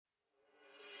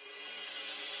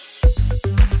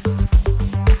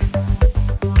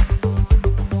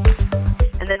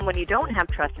then when you don't have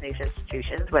trust in these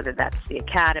institutions, whether that's the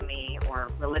academy or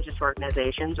religious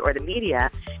organizations or the media,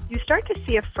 you start to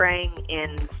see a fraying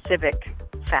in civic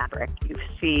fabric. You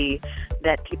see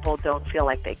that people don't feel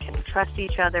like they can trust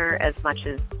each other as much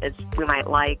as we might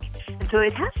like. And so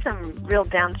it has some real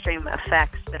downstream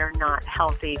effects that are not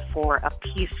healthy for a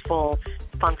peaceful,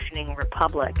 functioning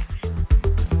republic.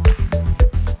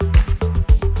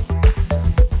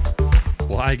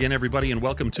 Well, hi again, everybody, and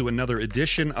welcome to another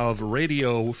edition of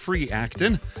Radio Free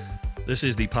Acton. This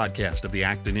is the podcast of the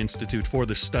Acton Institute for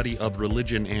the Study of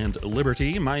Religion and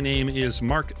Liberty. My name is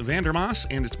Mark Vandermas,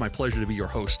 and it's my pleasure to be your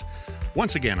host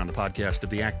once again on the podcast of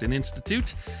the Acton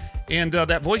Institute. And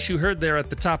that voice you heard there at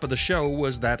the top of the show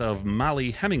was that of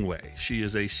Mollie Hemingway. She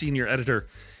is a senior editor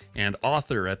and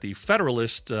author at The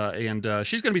Federalist, and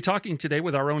she's going to be talking today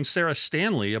with our own Sarah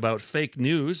Stanley about fake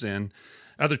news and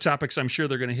other topics I'm sure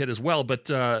they're going to hit as well. But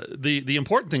the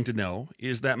important thing to know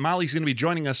is that Mollie's going to be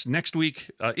joining us next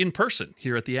week in person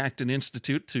here at the Acton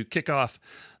Institute to kick off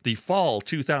the fall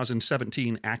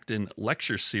 2017 Acton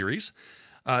Lecture Series.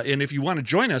 And if you want to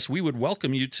join us, we would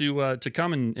welcome you to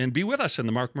come and be with us in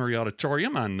the Mark Murray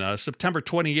Auditorium on September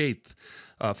 28th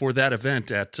for that event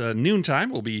at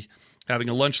noontime. We'll be having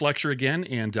a lunch lecture again,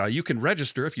 and you can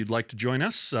register if you'd like to join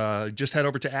us. Just head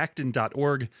over to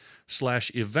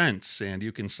acton.org/events, and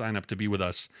you can sign up to be with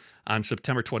us on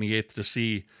September 28th to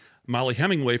see Mollie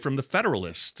Hemingway from The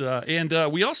Federalist. And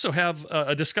we also have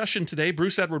a discussion today.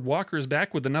 Bruce Edward Walker is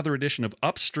back with another edition of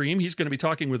Upstream. He's going to be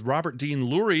talking with Robert Dean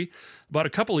Lurie about a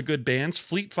couple of good bands,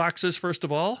 Fleet Foxes, first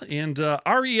of all, and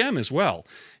R.E.M. as well.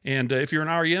 And if you're an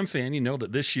R.E.M. fan, you know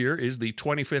that this year is the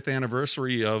 25th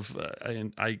anniversary of,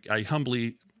 and I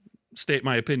humbly state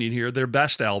my opinion here, their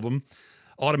best album,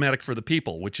 Automatic for the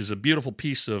People, which is a beautiful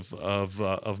piece of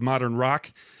modern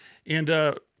rock.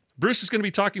 And Bruce is going to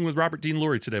be talking with Robert Dean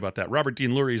Lurie today about that. Robert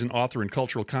Dean Lurie is an author and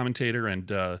cultural commentator,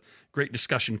 and great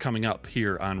discussion coming up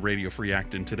here on Radio Free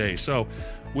Acton today. So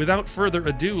without further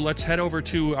ado, let's head over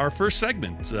to our first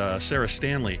segment, Sarah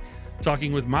Stanley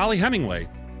talking with Mollie Hemingway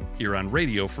here on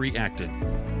Radio Free Acton.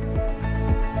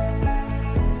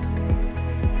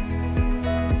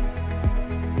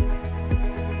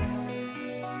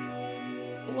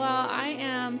 Well, I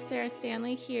am Sarah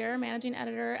Stanley here, managing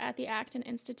editor at the Acton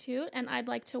Institute, and I'd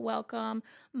like to welcome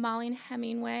Mollie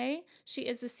Hemingway. She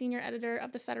is the senior editor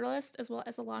of The Federalist, as well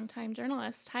as a longtime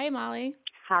journalist. Hi, Mollie.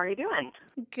 How are you doing?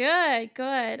 Good.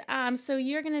 So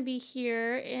you're going to be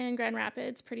here in Grand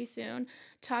Rapids pretty soon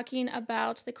talking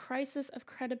about the crisis of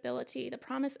credibility, the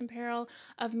promise and peril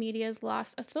of media's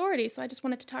lost authority. So I just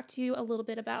wanted to talk to you a little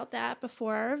bit about that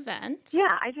before our event.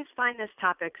 Yeah, I just find this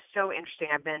topic so interesting.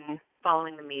 I've been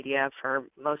following the media for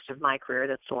most of my career.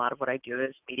 That's a lot of what I do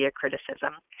is media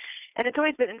criticism. And it's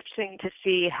always been interesting to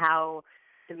see how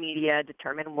the media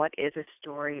determine what is a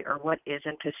story or what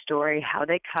isn't a story, how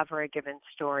they cover a given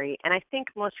story. And I think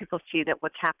most people see that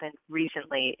what's happened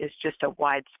recently is just a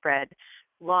widespread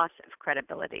loss of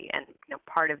credibility. And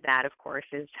part of that, of course,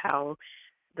 is how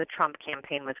the Trump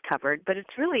campaign was covered. But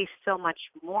it's really so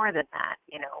much more than that.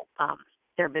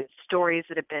 There have been stories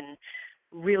that have been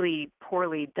really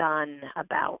poorly done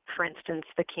about, for instance,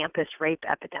 the campus rape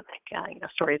epidemic,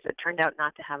 stories that turned out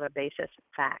not to have a basis in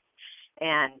fact.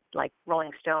 And like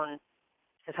Rolling Stone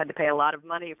has had to pay a lot of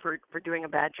money for doing a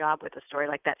bad job with a story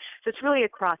like that. So it's really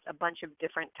across a bunch of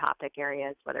different topic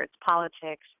areas, whether it's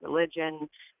politics, religion,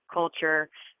 culture.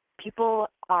 People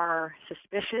are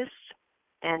suspicious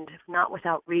and not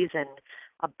without reason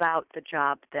about the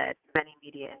job that many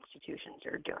media institutions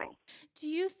are doing. Do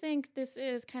you think this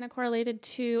is kind of correlated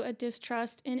to a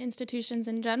distrust in institutions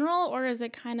in general, or is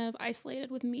it kind of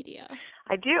isolated with media?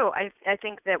 I do. I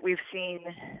think that we've seen,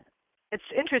 it's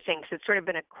interesting because it's sort of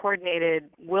been a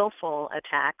coordinated, willful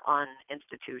attack on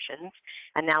institutions,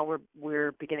 and now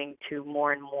we're beginning to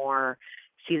more and more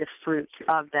see the fruits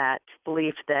of that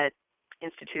belief that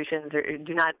institutions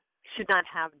should not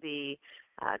have the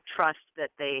trust that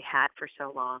they had for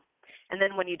so long. And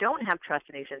then when you don't have trust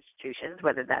in these institutions,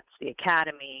 whether that's the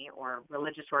academy or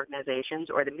religious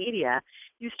organizations or the media,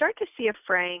 you start to see a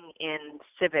fraying in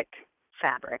civic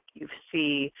fabric. You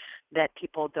see that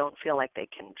people don't feel like they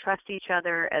can trust each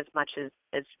other as much as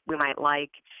we might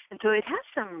like. And so it has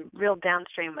some real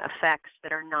downstream effects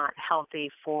that are not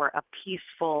healthy for a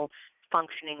peaceful,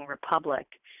 functioning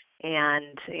republic.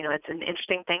 And, it's an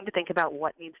interesting thing to think about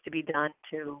what needs to be done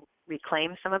to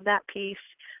reclaim some of that peace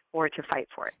or to fight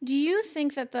for it. Do you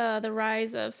think that the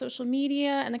rise of social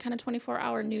media and the kind of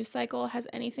 24-hour news cycle has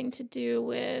anything to do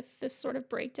with this sort of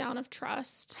breakdown of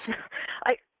trust?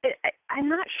 I'm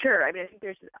not sure. I think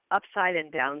there's upside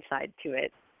and downside to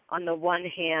it. On the one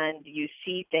hand, you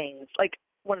see things like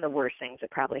one of the worst things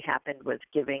that probably happened was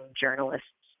giving journalists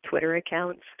Twitter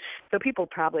accounts. So people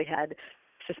probably had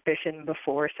suspicion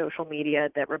before social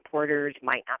media that reporters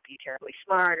might not be terribly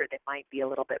smart or they might be a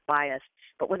little bit biased.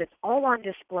 But when it's all on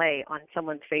display on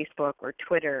someone's Facebook or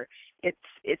Twitter, it's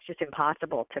just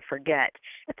impossible to forget.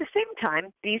 At the same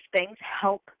time, these things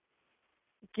help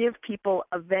give people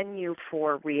a venue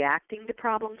for reacting to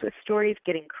problems with stories,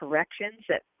 getting corrections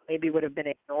that maybe would have been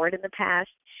ignored in the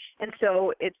past. And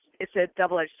so it's a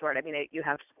double-edged sword. I mean, you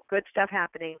have good stuff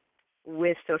happening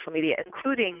with social media,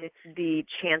 including the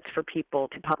chance for people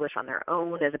to publish on their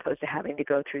own as opposed to having to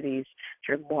go through these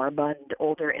sort of moribund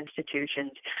older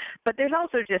institutions. But there's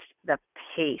also just the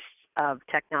pace of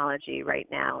technology right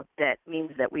now that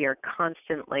means that we are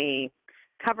constantly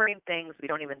covering things. We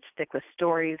don't even stick with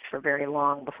stories for very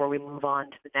long before we move on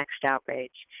to the next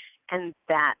outrage. And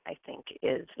that, I think,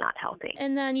 is not healthy.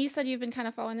 And then you said you've been kind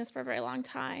of following this for a very long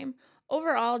time.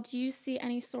 Overall, do you see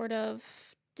any sort of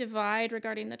divide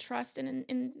regarding the trust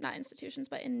in not institutions,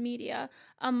 but in media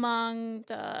among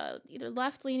the either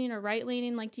left-leaning or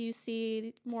right-leaning? Like, do you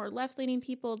see more left-leaning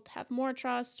people have more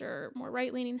trust or more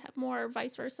right-leaning have more, or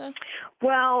vice versa?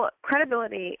 Well,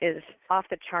 credibility is off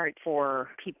the chart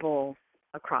for people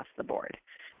across the board,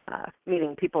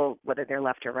 meaning people, whether they're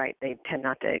left or right, they tend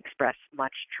not to express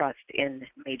much trust in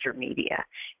major media.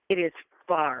 It is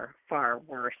far, far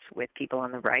worse with people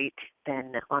on the right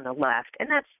than on the left. And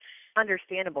that's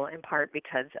understandable in part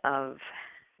because of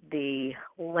the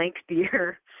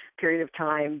lengthier period of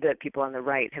time that people on the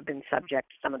right have been subject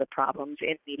to some of the problems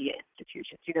in media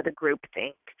institutions. You know, the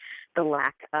groupthink, the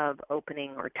lack of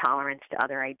opening or tolerance to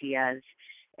other ideas.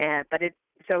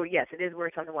 So yes, it is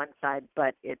worse on the one side,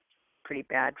 but it's pretty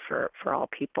bad for all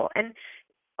people. And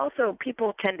also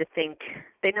people tend to think,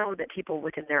 they know that people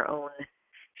within their own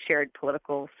shared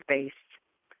political space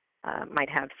might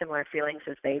have similar feelings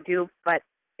as they do, but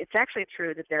it's actually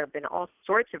true that there have been all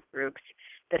sorts of groups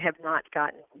that have not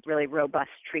gotten really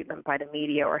robust treatment by the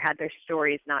media or had their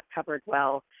stories not covered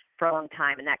well for a long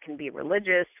time, and that can be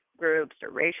religious groups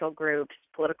or racial groups,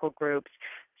 political groups.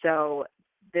 So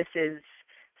this is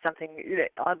something,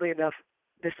 oddly enough,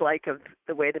 dislike of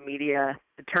the way the media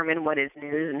determine what is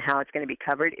news and how it's going to be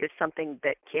covered is something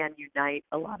that can unite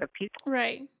a lot of people.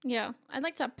 Right. Yeah. I'd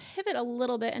like to pivot a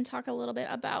little bit and talk a little bit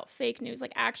about fake news,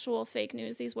 like actual fake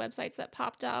news, these websites that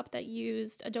popped up that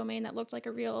used a domain that looked like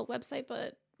a real website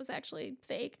but was actually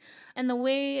fake. And the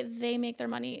way they make their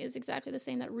money is exactly the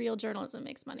same that real journalism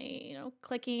makes money, you know,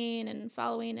 clicking and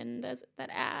following and that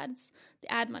ads,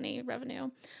 the ad money revenue.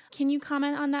 Can you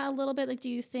comment on that a little bit? Like, do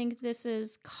you think this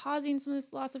is causing some of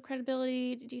this loss of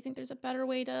credibility? Do you think there's a better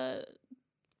way to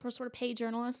sort of pay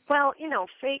journalists? Well, you know,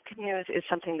 fake news is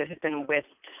something that has been with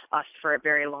us for a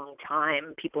very long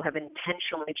time. People have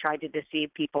intentionally tried to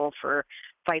deceive people for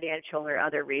financial or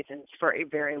other reasons for a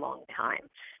very long time.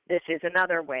 This is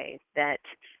another way that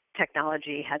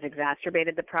technology has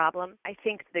exacerbated the problem. I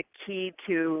think the key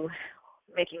to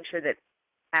making sure that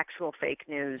actual fake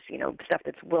news, you know, stuff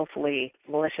that's willfully,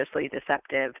 maliciously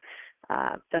deceptive,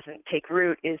 doesn't take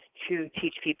root is to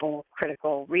teach people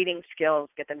critical reading skills,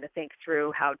 get them to think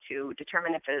through how to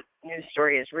determine if a news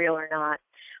story is real or not,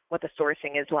 what the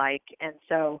sourcing is like. And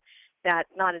so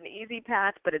that's not an easy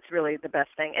path, but it's really the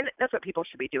best thing. And that's what people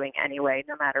should be doing anyway,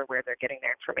 no matter where they're getting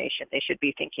their information. They should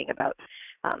be thinking about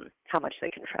how much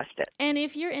they can trust it. And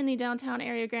if you're in the downtown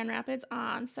area of Grand Rapids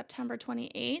on September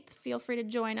 28th, feel free to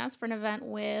join us for an event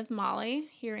with Mollie,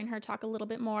 hearing her talk a little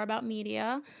bit more about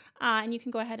media. And you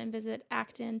can go ahead and visit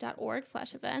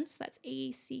acton.org/events. That's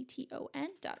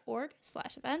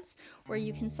acton.org/events, where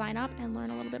you can sign up and learn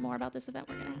a little bit more about this event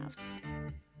we're going to have.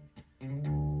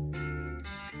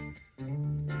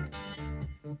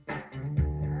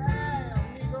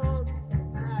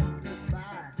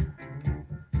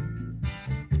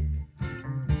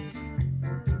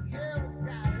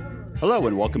 Hello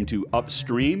and welcome to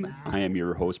Upstream. I am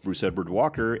your host, Bruce Edward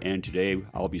Walker, and today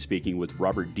I'll be speaking with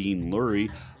Robert Dean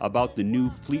Lurie about the new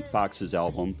Fleet Foxes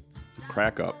album,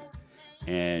 Crack Up.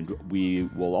 And we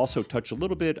will also touch a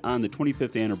little bit on the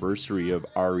 25th anniversary of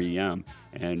R.E.M.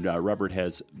 And Robert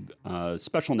has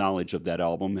special knowledge of that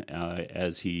album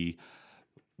as he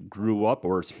grew up,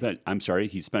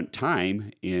 he spent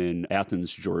time in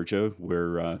Athens, Georgia,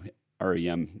 where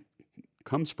R.E.M.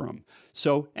 comes from.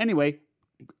 So anyway,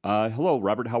 hello,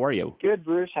 Robert. How are you? Good,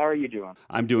 Bruce. How are you doing?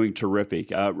 I'm doing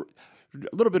terrific. A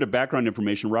little bit of background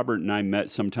information. Robert and I met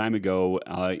some time ago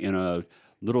in a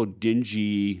little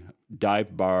dingy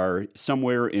dive bar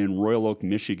somewhere in Royal Oak,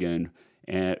 Michigan.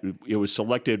 And it was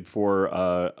selected for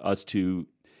us to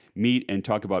meet and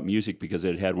talk about music because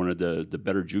it had one of the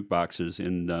better jukeboxes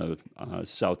in the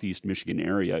southeast Michigan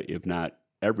area, if not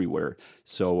everywhere.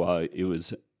 So it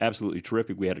was absolutely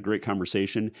terrific. We had a great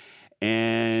conversation.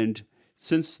 And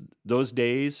since those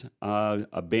days,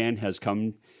 a band has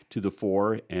come to the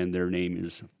fore, and their name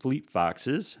is Fleet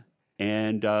Foxes.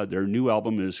 And their new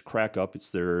album is Crack Up.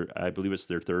 I believe it's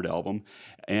their third album.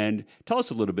 And tell us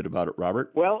a little bit about it,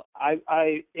 Robert. Well,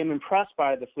 I am impressed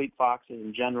by the Fleet Foxes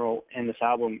in general and this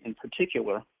album in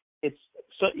particular. It's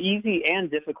so easy and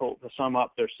difficult to sum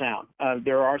up their sound.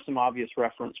 There are some obvious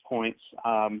reference points.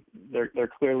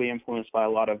 They're clearly influenced by a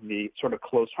lot of the sort of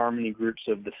close harmony groups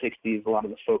of the 60s, a lot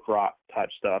of the folk rock type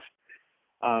stuff,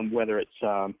 whether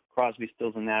it's Crosby,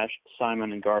 Stills and Nash,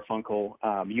 Simon and Garfunkel.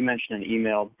 You mentioned in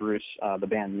email, Bruce, the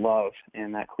band Love,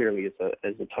 and that clearly is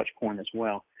a touch point as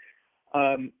well.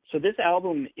 So this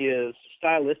album is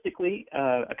stylistically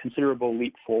a considerable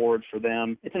leap forward for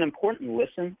them. It's an important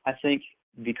listen, I think,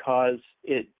 because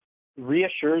it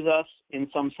reassures us in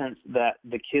some sense that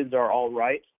the kids are all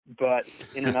right, but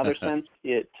in another sense,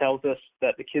 it tells us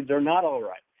that the kids are not all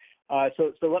right.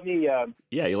 So let me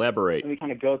elaborate. Let me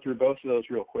kind of go through both of those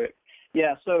real quick.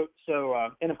 Yeah, so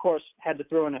and of course had to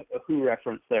throw in a Who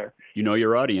reference there. You know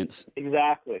your audience.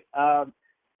 Exactly.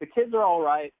 The kids are all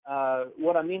right.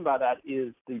 What I mean by that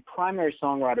is the primary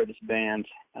songwriter of this band,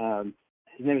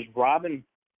 his name is Robin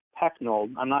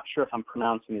Pecknold. I'm not sure if I'm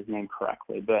pronouncing his name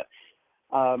correctly, but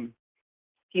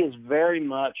he is very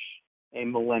much a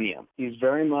millennium. He's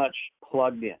very much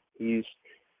plugged in. He's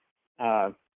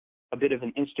a bit of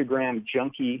an Instagram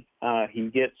junkie. He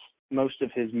gets most of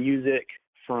his music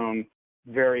from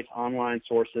various online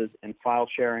sources and file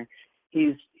sharing.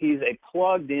 He's a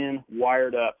plugged in,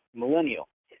 wired up millennial.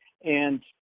 And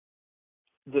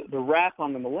the rap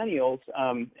on the millennials,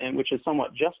 and which is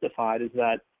somewhat justified, is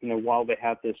that, while they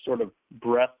have this sort of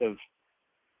breadth of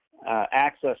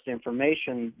access to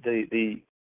information, the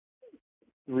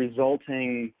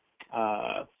resulting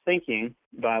thinking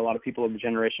by a lot of people of the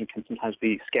generation can sometimes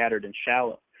be scattered and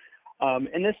shallow.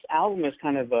 And this album is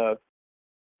kind of a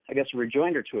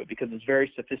rejoinder to it, because it's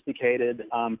very sophisticated,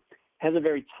 has a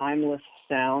very timeless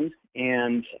sound,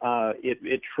 and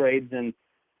it trades in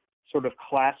sort of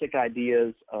classic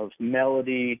ideas of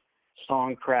melody,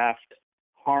 songcraft,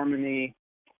 harmony.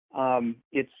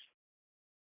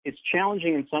 It's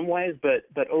challenging in some ways,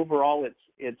 but overall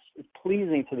it's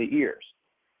pleasing to the ears,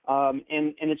 and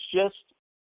it's just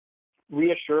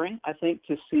reassuring, I think,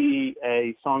 to see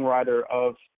a songwriter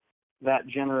of that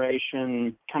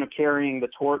generation kind of carrying the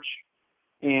torch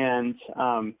and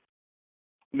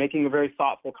making a very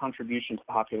thoughtful contribution to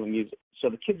popular music. So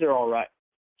the kids are all right.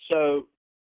 So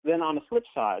then on the flip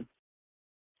side,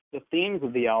 the themes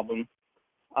of the album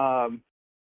are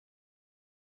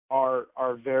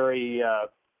very,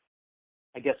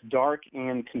 dark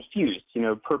and confused,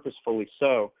 purposefully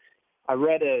so. I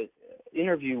read an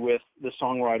interview with the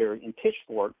songwriter in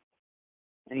Pitchfork,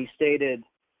 and he stated,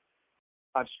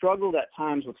 "I've struggled at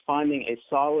times with finding a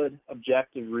solid,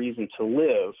 objective reason to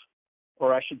live,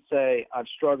 or I should say I've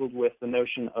struggled with the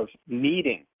notion of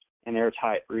needing an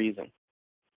airtight reason."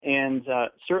 And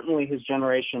certainly his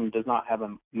generation does not have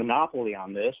a monopoly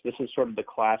on this. This is sort of the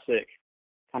classic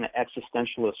kind of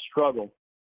existentialist struggle.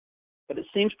 But it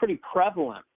seems pretty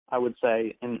prevalent, I would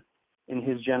say, in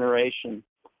his generation.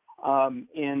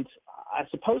 And I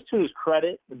suppose to his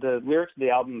credit, the lyrics of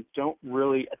the album don't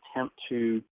really attempt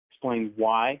to explain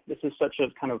why this is such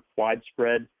a kind of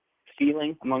widespread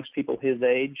feeling amongst people his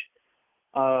age.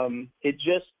 It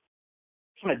just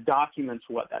kind of documents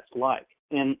what that's like.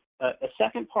 And a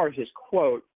second part of his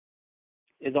quote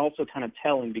is also kind of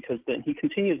telling, because then he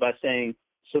continues by saying,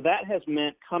 "So that has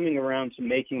meant coming around to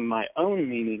making my own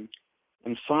meaning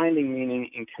and finding meaning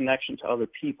in connection to other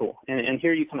people." And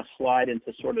here you kind of slide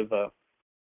into sort of a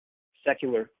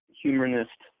secular humanist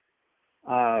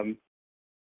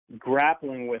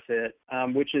grappling with it,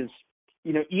 which is,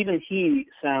 even he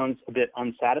sounds a bit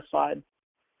unsatisfied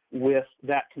with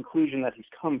that conclusion that he's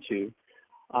come to.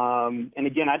 And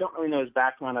again, I don't really know his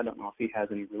background. I don't know if he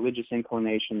has any religious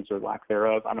inclinations or lack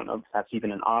thereof. I don't know if that's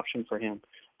even an option for him.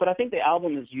 But I think the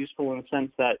album is useful in the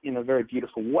sense that, in a very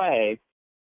beautiful way,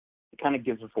 it kind of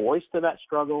gives a voice to that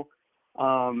struggle.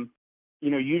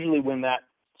 Usually when that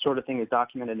sort of thing is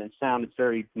documented in sound, it's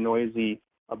very noisy,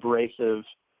 abrasive,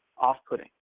 off-putting.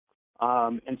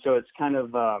 And so it's kind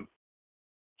of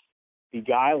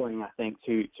beguiling, I think,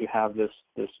 to have this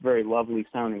very lovely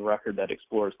sounding record that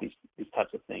explores these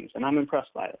types of things, and I'm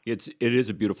impressed by it. It is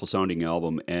a beautiful sounding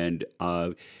album, and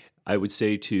I would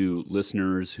say to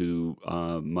listeners who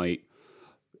might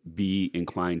be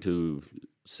inclined to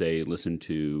say listen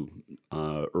to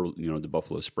the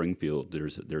Buffalo Springfield,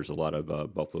 there's a lot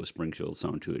of Buffalo Springfield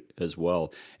sound to it as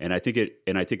well. And I think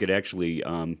it actually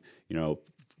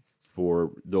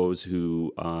for those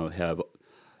who have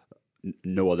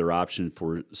no other option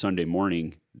for Sunday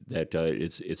morning, that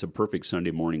it's a perfect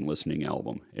Sunday morning listening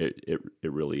album. It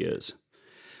really is.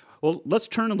 Well, let's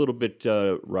turn a little bit,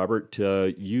 Robert.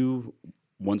 You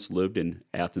once lived in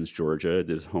Athens, Georgia,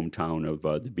 the hometown of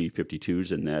the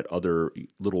B-52s and that other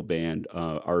little band,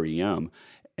 R.E.M.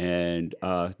 And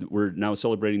we're now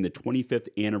celebrating the 25th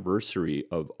anniversary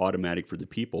of Automatic for the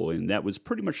People, and that was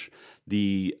pretty much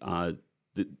the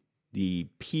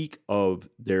peak of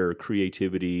their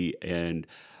creativity. And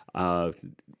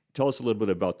tell us a little bit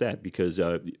about that, because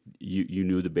you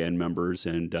knew the band members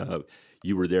and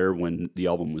you were there when the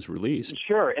album was released.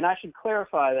 Sure, and I should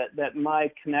clarify that my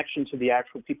connection to the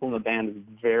actual people in the band is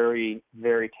very,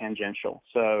 very tangential.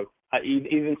 So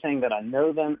even saying that I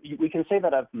know them, we can say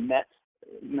that I've met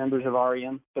members of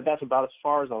R.E.M., but that's about as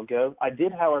far as I'll go. I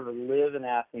did, however, live in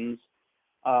Athens.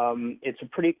 It's a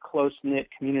pretty close-knit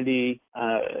community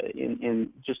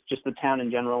in just the town in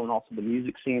general, and also the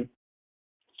music scene.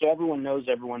 So everyone knows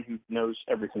everyone who knows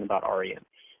everything about R.E.M.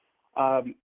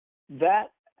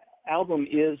 That album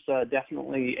is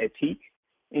definitely a peak,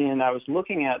 and I was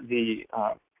looking at the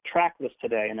track list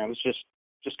today, and I was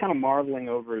just kind of marveling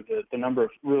over the number of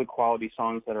really quality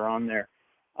songs that are on there.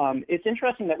 It's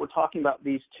interesting that we're talking about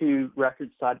these two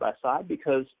records side by side,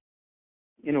 because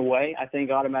in a way, I think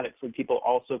Automatic for People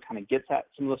also kind of gets at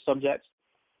some of the subjects.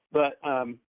 But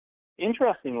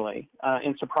interestingly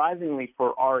and surprisingly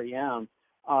for R.E.M.,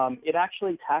 it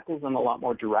actually tackles them a lot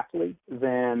more directly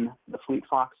than the Fleet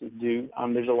Foxes do.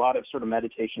 There's a lot of sort of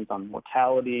meditations on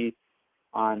mortality,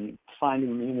 on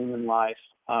finding meaning in life.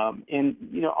 And,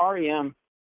 R.E.M.,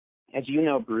 as you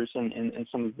know, Bruce, and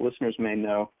some of the listeners may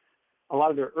know, a lot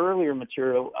of their earlier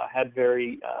material had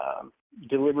very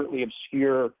deliberately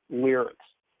obscure lyrics.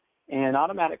 And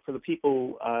Automatic for the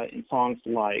People in songs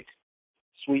like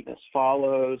Sweetness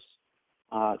Follows,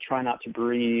 Try Not to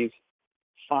Breathe,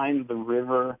 Find the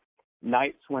River,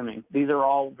 Night Swimming. These are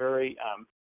all very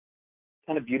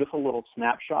kind of beautiful little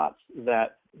snapshots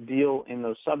that deal in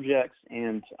those subjects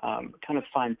and kind of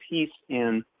find peace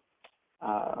in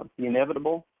the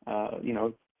inevitable,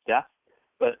 death,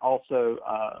 but also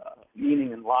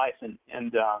meaning in life.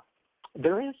 And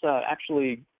there is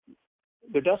actually,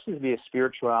 there does seem to be a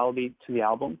spirituality to the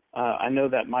album. I know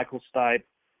that Michael Stipe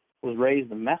was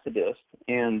raised a Methodist,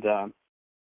 and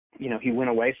he went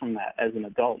away from that as an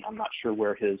adult, and I'm not sure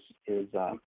where his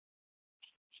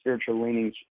spiritual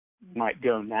leanings might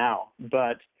go now.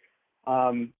 But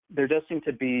there does seem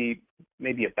to be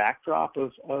maybe a backdrop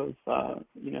of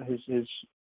his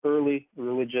early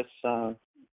religious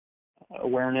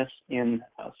awareness in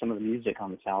some of the music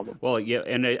on this album. Well, yeah,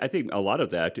 and I think a lot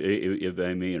of that, if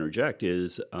I may interject,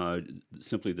 is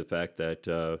simply the fact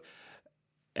that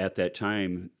at that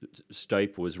time,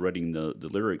 Stipe was writing the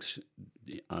lyrics.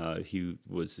 He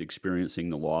was experiencing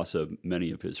the loss of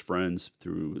many of his friends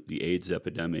through the AIDS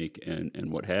epidemic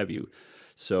and what have you.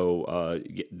 So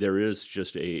there is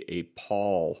just a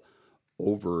pall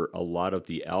over a lot of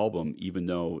the album, even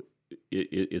though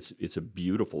it's a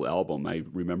beautiful album. I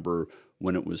remember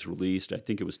when it was released, I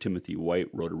think it was Timothy White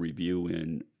wrote a review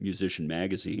in Musician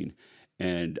Magazine,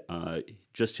 and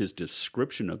just his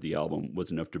description of the album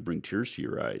was enough to bring tears to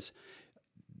your eyes.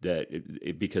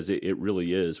 Because it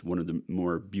really is one of the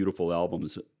more beautiful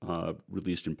albums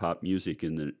released in pop music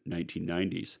in the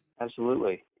 1990s.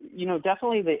 Absolutely.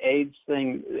 Definitely the AIDS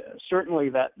thing, certainly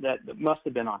that must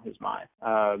have been on his mind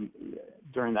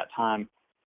during that time.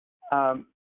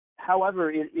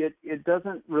 However, it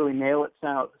doesn't really nail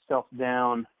itself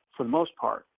down for the most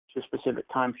part to a specific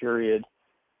time period.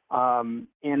 And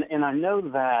I know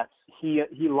that he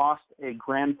lost a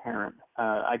grandparent.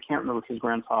 I can't remember if his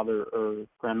grandfather or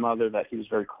grandmother that he was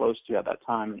very close to at that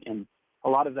time. And a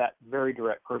lot of that very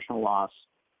direct personal loss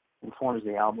informs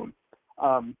the album.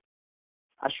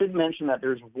 I should mention that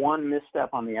there's one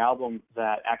misstep on the album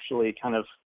that actually kind of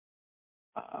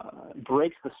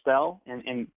breaks the spell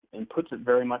and puts it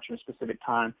very much in a specific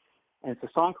time. And it's a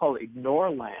song called Ignore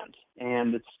Land,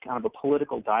 and it's kind of a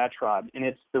political diatribe. And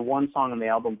it's the one song on the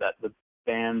album that the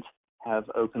band have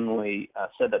openly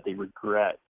said that they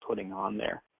regret putting on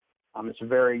there. It's a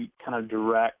very kind of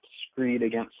direct screed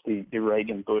against the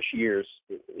Reagan-Bush years.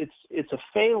 It's a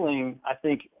failing, I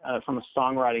think, from a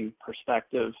songwriting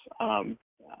perspective.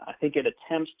 I think it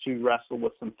attempts to wrestle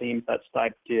with some themes that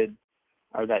Stipe did,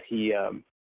 or that he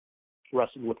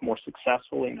wrestled with more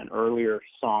successfully in an earlier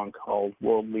song called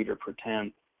World Leader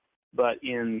Pretend. But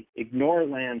in Ignore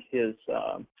Land, his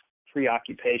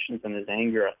preoccupations and his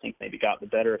anger, I think, maybe got the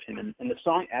better of him. And the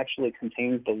song actually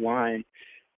contains the line,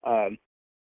 I'm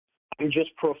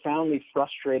just profoundly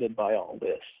frustrated by all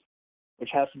this, which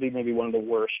has to be maybe one of the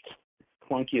worst,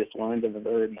 clunkiest lines I've ever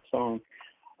heard in a song.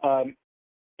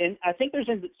 And I think there's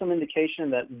some indication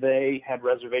that they had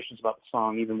reservations about the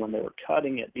song even when they were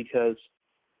cutting it, because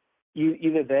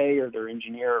either they or their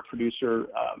engineer or producer,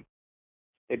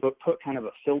 they put kind of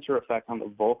a filter effect on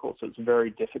the vocals, so it's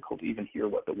very difficult to even hear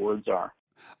what the words are.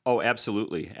 Oh,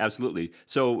 absolutely, absolutely.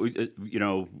 So,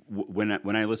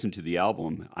 when I listen to the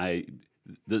album,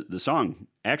 the song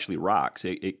actually rocks.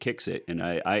 It kicks it, and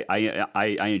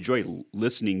I enjoy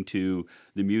listening to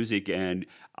the music, and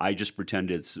I just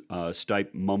pretend it's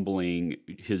Stipe mumbling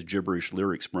his gibberish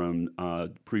lyrics from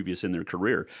previous in their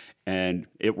career, and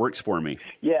it works for me.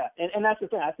 Yeah, and that's the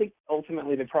thing. I think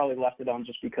ultimately they probably left it on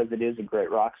just because it is a great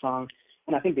rock song,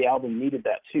 and I think the album needed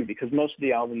that too, because most of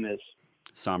the album is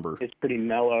somber. It's pretty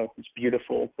mellow. It's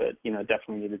beautiful, but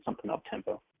definitely needed something up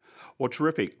tempo. Well,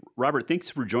 terrific. Robert, thanks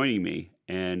for joining me,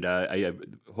 and I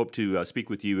hope to speak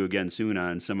with you again soon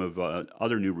on some of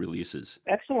other new releases.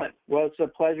 Excellent. Well, it's a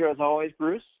pleasure as always,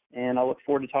 Bruce, and I look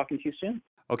forward to talking to you soon.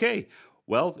 Okay.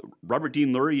 Well, Robert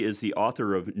Dean Lurie is the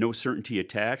author of No Certainty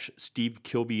Attached, Steve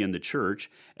Kilbey and the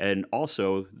Church, and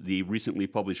also the recently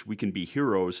published We Can Be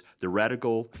Heroes, The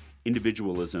Radical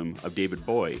Individualism of David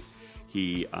Bowie.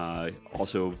 He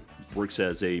also works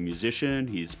as a musician.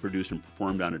 He's produced and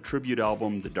performed on a tribute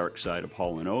album, The Dark Side of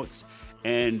Hall & Oates.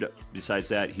 And besides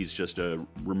that, he's just a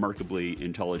remarkably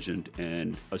intelligent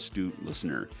and astute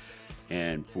listener.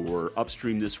 And for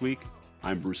Upstream this week,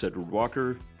 I'm Bruce Edward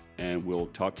Walker, and we'll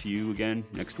talk to you again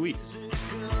next week.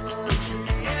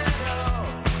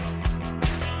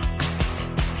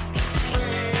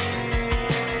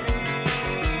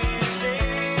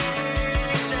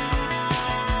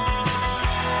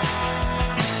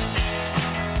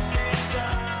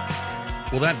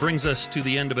 Well, that brings us to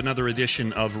the end of another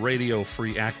edition of Radio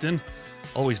Free Acton.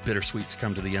 Always bittersweet to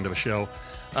come to the end of a show.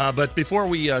 But before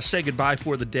we say goodbye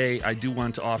for the day, I do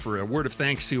want to offer a word of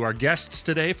thanks to our guests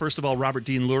today. First of all, Robert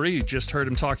Dean Lurie. You just heard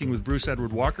him talking with Bruce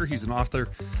Edward Walker. He's an author,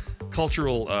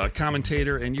 cultural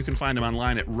commentator, and you can find him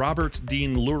online at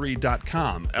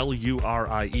robertdeanlurie.com,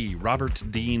 L-U-R-I-E,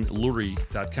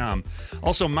 robertdeanlurie.com.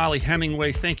 Also, Mollie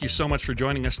Hemingway, thank you so much for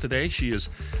joining us today. She is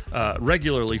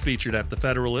regularly featured at The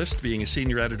Federalist, being a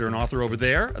senior editor and author over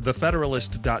there.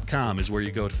 TheFederalist.com is where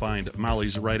you go to find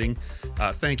Mollie's writing.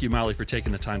 Thank you, Mollie, for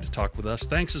taking the time to talk with us.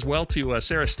 Thanks as well to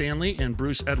Sarah Stanley and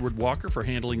Bruce Edward Walker for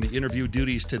handling the interview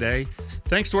duties today.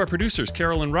 Thanks to our producers,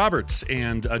 Carolyn Roberts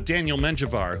and Daniel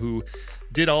Menjivar, who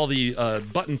did all the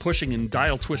button pushing and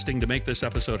dial twisting to make this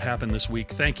episode happen this week.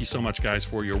 Thank you so much, guys,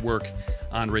 for your work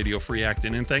on Radio Free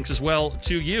Acton. And thanks as well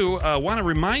to you. I want to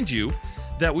remind you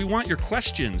that we want your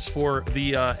questions for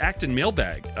the Acton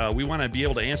mailbag. We want to be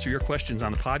able to answer your questions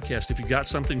on the podcast. If you got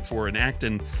something for an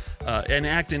Acton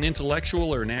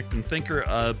intellectual or an Acton thinker,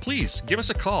 please give us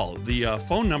a call. The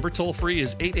phone number toll free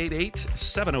is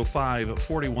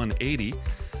 888-705-4180.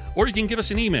 Or you can give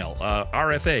us an email,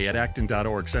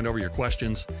 rfa@acton.org. Send over your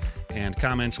questions and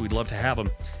comments. We'd love to have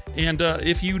them. And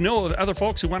if you know of other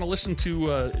folks who want to listen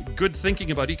to good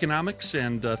thinking about economics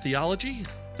and theology,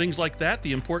 things like that,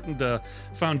 the important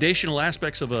foundational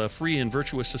aspects of a free and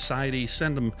virtuous society,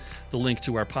 send them the link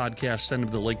to our podcast. Send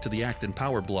them the link to the Acton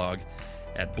Power blog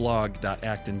at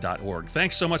blog.acton.org.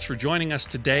 Thanks so much for joining us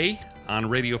today on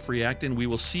Radio Free Acton. We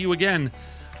will see you again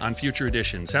on future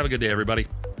editions. Have a good day, everybody.